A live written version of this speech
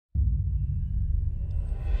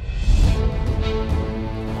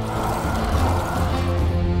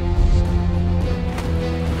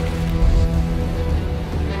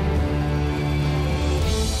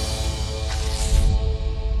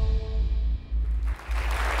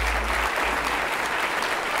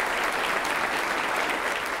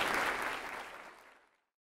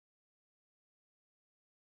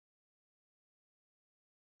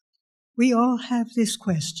We all have this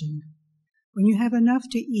question. When you have enough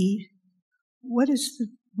to eat, what is the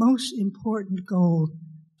most important goal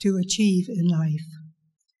to achieve in life?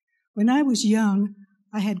 When I was young,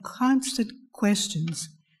 I had constant questions,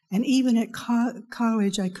 and even at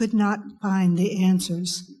college I could not find the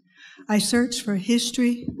answers. I searched for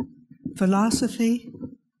history, philosophy,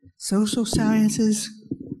 social sciences,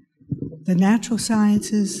 the natural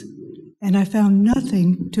sciences, and I found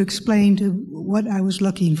nothing to explain to what I was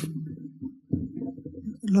looking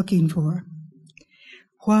for.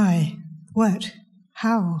 Why? What?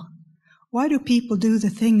 How? Why do people do the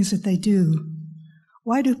things that they do?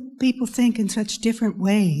 Why do people think in such different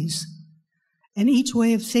ways? And each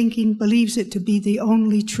way of thinking believes it to be the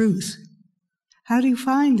only truth. How do you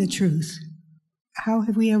find the truth? How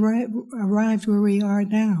have we arrived where we are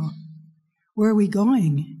now? Where are we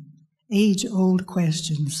going? Age-old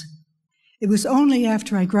questions. It was only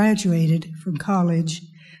after I graduated from college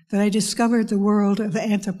that I discovered the world of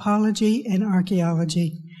anthropology and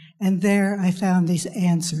archaeology, and there I found these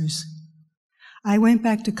answers. I went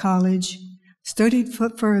back to college, studied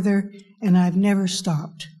further, and I've never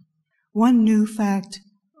stopped. One new fact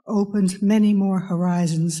opens many more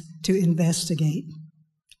horizons to investigate.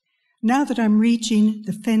 Now that I'm reaching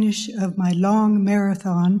the finish of my long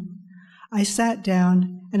marathon, I sat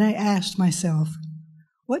down and I asked myself,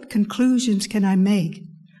 what conclusions can I make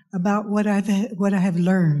about what I have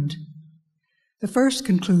learned? The first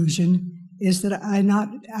conclusion is that I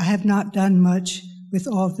have not done much with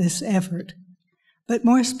all this effort. But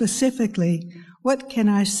more specifically, what can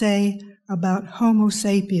I say about Homo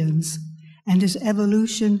sapiens and his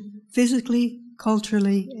evolution physically,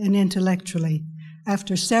 culturally, and intellectually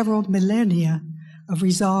after several millennia of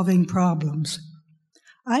resolving problems?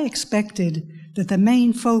 I expected that the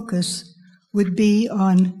main focus would be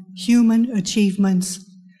on human achievements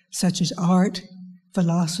such as art,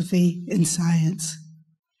 philosophy, and science.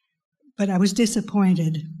 But I was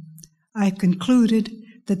disappointed. I concluded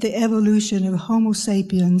that the evolution of Homo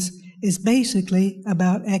sapiens is basically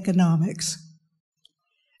about economics.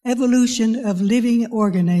 Evolution of living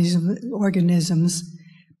organisms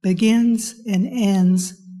begins and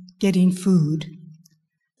ends getting food.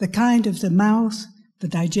 The kind of the mouth, the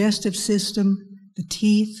digestive system, the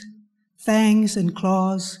teeth, fangs and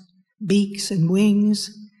claws, beaks and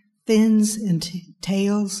wings, fins and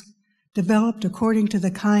tails, developed according to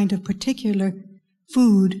the kind of particular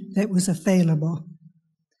food that was available.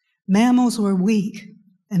 Mammals were weak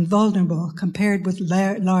and vulnerable compared with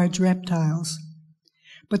large reptiles,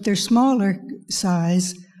 but their smaller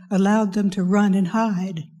size allowed them to run and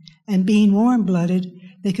hide, and being warm-blooded,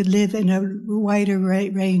 they could live in a wider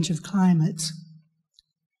range of climates.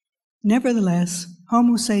 Nevertheless,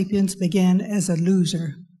 Homo sapiens began as a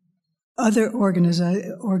loser. Other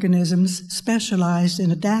organisms specialized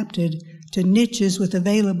and adapted to niches with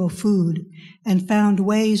available food and found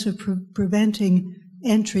ways of preventing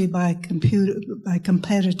entry by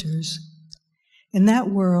competitors. In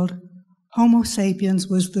that world, Homo sapiens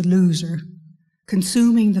was the loser,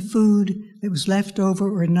 consuming the food that was left over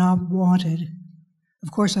or not wanted.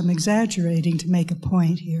 Of course, I'm exaggerating to make a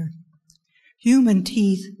point here. Human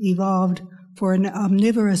teeth evolved for an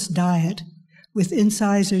omnivorous diet, with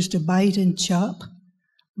incisors to bite and chop,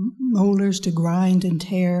 molars to grind and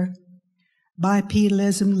tear.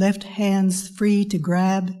 Bipedalism left hands free to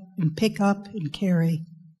grab and pick up and carry.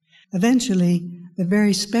 Eventually, the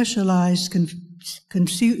very specialized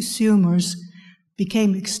consumers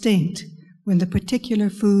became extinct when the particular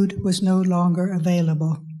food was no longer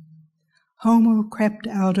available. Homo crept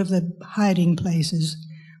out of the hiding places,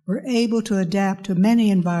 were able to adapt to many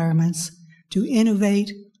environments, to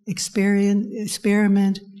innovate,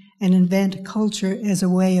 experiment, and invent culture as a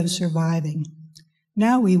way of surviving.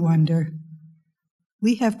 Now we wonder,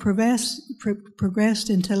 we have progressed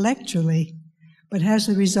intellectually, but has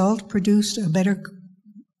the result produced a better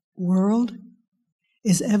world?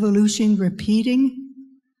 Is evolution repeating?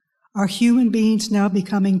 Are human beings now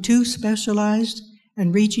becoming too specialized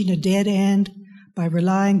and reaching a dead end by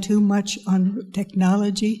relying too much on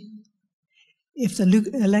technology? If the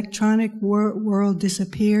electronic world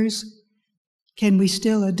disappears, can we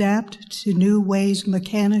still adapt to new ways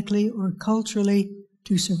mechanically or culturally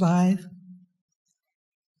to survive?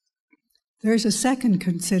 There's a second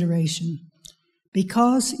consideration.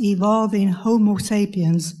 Because evolving Homo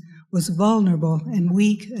sapiens was vulnerable and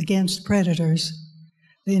weak against predators,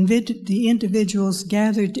 the individuals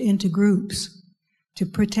gathered into groups to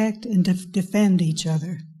protect and defend each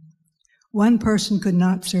other. One person could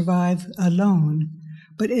not survive alone,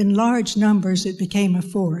 but in large numbers it became a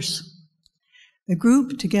force. The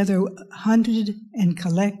group together hunted and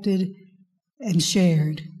collected and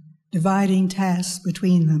shared. dividing tasks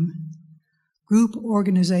between them. Group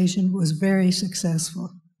organization was very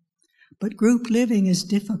successful. But group living is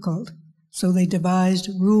difficult, so they devised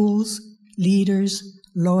rules, leaders,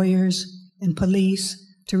 lawyers, and police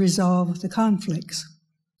to resolve the conflicts.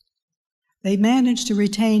 They managed to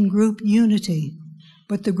retain group unity,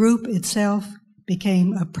 but the group itself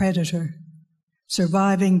became a predator,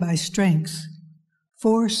 surviving by strength.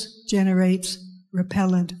 Force generates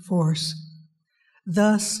repellent force.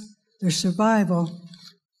 Thus, the survival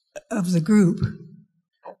of the group,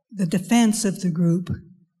 the defense of the group,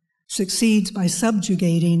 succeeds by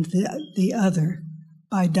subjugating the other,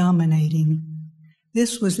 by dominating.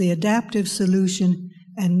 This was the adaptive solution,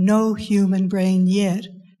 and no human brain yet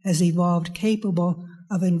has evolved capable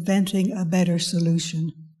of inventing a better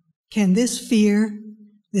solution. Can this fear,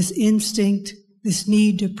 this instinct, this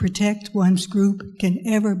need to protect one's group can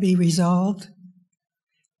ever be resolved?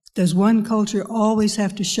 Does one culture always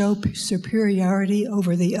have to show superiority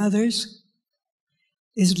over the others?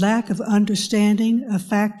 Is lack of understanding a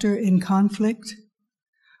factor in conflict?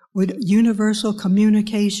 Would universal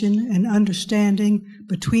communication and understanding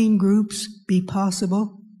between groups be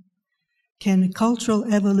possible? Can cultural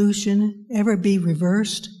evolution ever be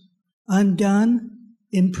reversed, undone,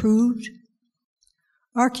 improved?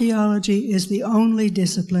 Archaeology is the only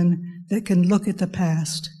discipline that can look at the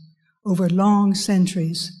past over long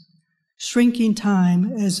centuries, shrinking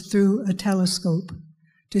time as through a telescope,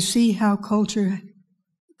 to see how cultures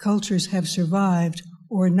have survived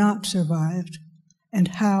or not survived, and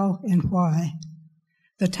how and why.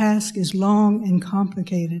 The task is long and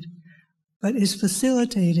complicated, but is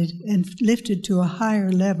facilitated and lifted to a higher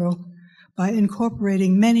level by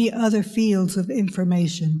incorporating many other fields of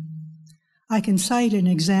information. I can cite an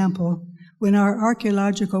example when our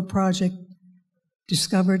archaeological project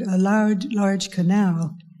discovered a large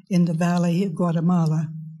canal in the valley of Guatemala.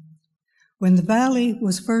 When the valley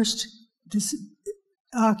was first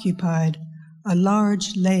occupied, a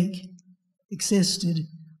large lake existed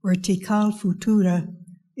where Tikal Futura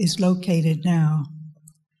is located now.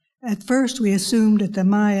 At first, we assumed that the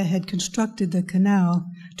Maya had constructed the canal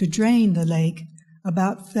to drain the lake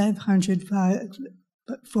about 500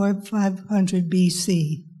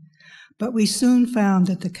 BC, but we soon found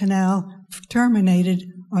that the canal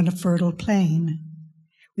terminated on a fertile plain.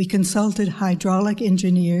 We consulted hydraulic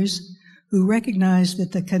engineers who recognized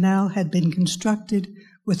that the canal had been constructed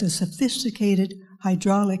with a sophisticated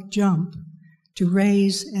hydraulic jump to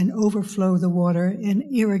raise and overflow the water and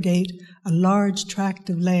irrigate a large tract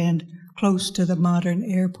of land close to the modern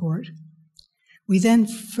airport. We then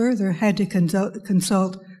further had to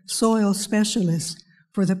consult soil specialists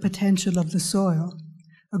for the potential of the soil,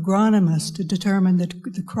 agronomists to determine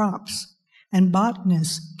the crops, and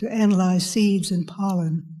botanists to analyze seeds and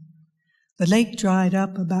pollen. The lake dried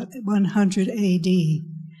up about 100 AD,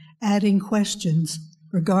 adding questions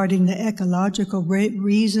regarding the ecological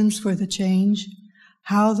reasons for the change,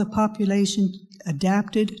 how the population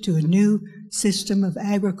adapted to a new system of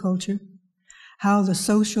agriculture, how the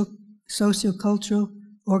sociocultural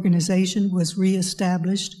organization was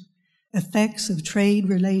reestablished, effects of trade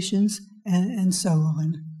relations, and so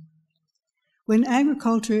on. When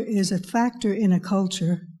agriculture is a factor in a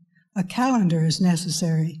culture, a calendar is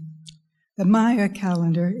necessary. The Maya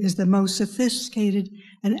calendar is the most sophisticated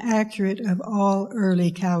and accurate of all early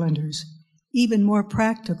calendars, even more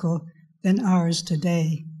practical than ours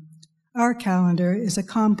today. Our calendar is a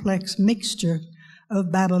complex mixture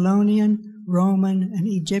of Babylonian, Roman, and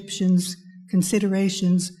Egyptians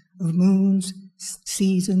considerations of moons,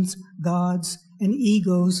 seasons, gods, and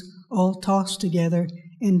egos all tossed together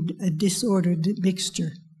in a disordered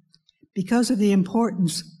mixture. Because of the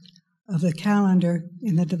importance of the calendar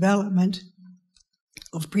in the development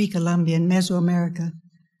of pre-Columbian Mesoamerica,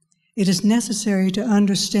 it is necessary to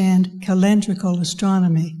understand calendrical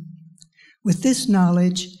astronomy. With this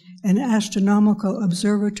knowledge, an astronomical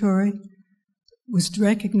observatory was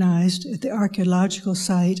recognized at the archaeological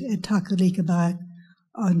site at Takalikabak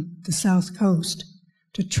on the south coast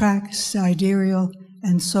to track sidereal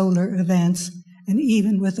and solar events, and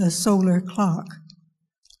even with a solar clock.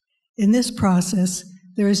 In this process,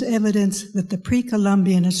 there is evidence that the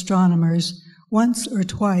pre-Columbian astronomers once or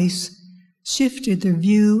twice shifted their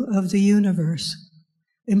view of the universe,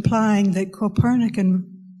 implying that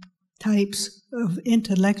Copernican types of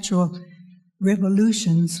intellectual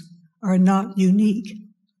revolutions are not unique.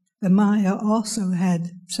 The Maya also had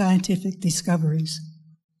scientific discoveries.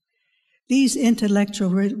 These intellectual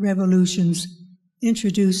revolutions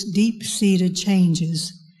introduced deep-seated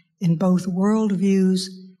changes in both worldviews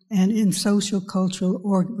and in social-cultural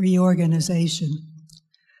reorganization.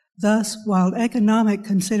 Thus, while economic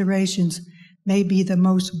considerations may be the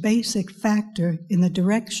most basic factor in the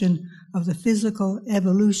direction of the physical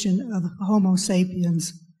evolution of Homo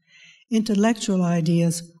sapiens, intellectual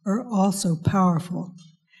ideas are also powerful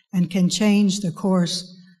and can change the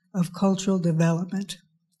course of cultural development.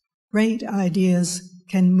 Great ideas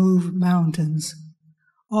can move mountains.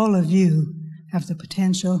 All of you have the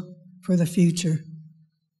potential for the future.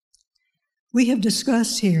 We have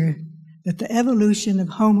discussed here that the evolution of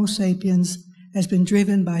Homo sapiens has been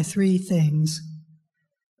driven by three things: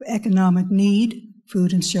 economic need,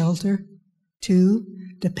 food and shelter; 2,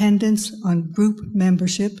 dependence on group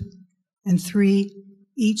membership; and 3,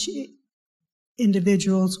 each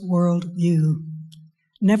individual's worldview.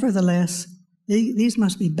 Nevertheless, these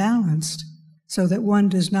must be balanced so that one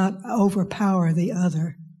does not overpower the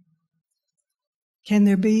other. Can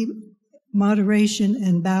there be moderation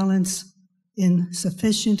and balance in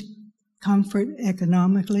sufficient comfort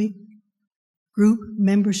economically, group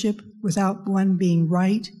membership without one being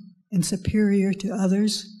right and superior to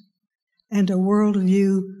others, and a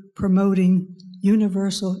worldview promoting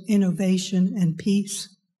universal innovation and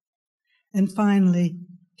peace? And finally,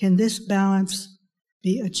 can this balance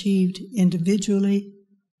be achieved individually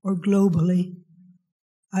or globally?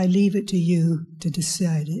 I leave it to you to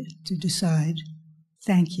decide.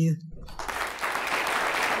 Thank you.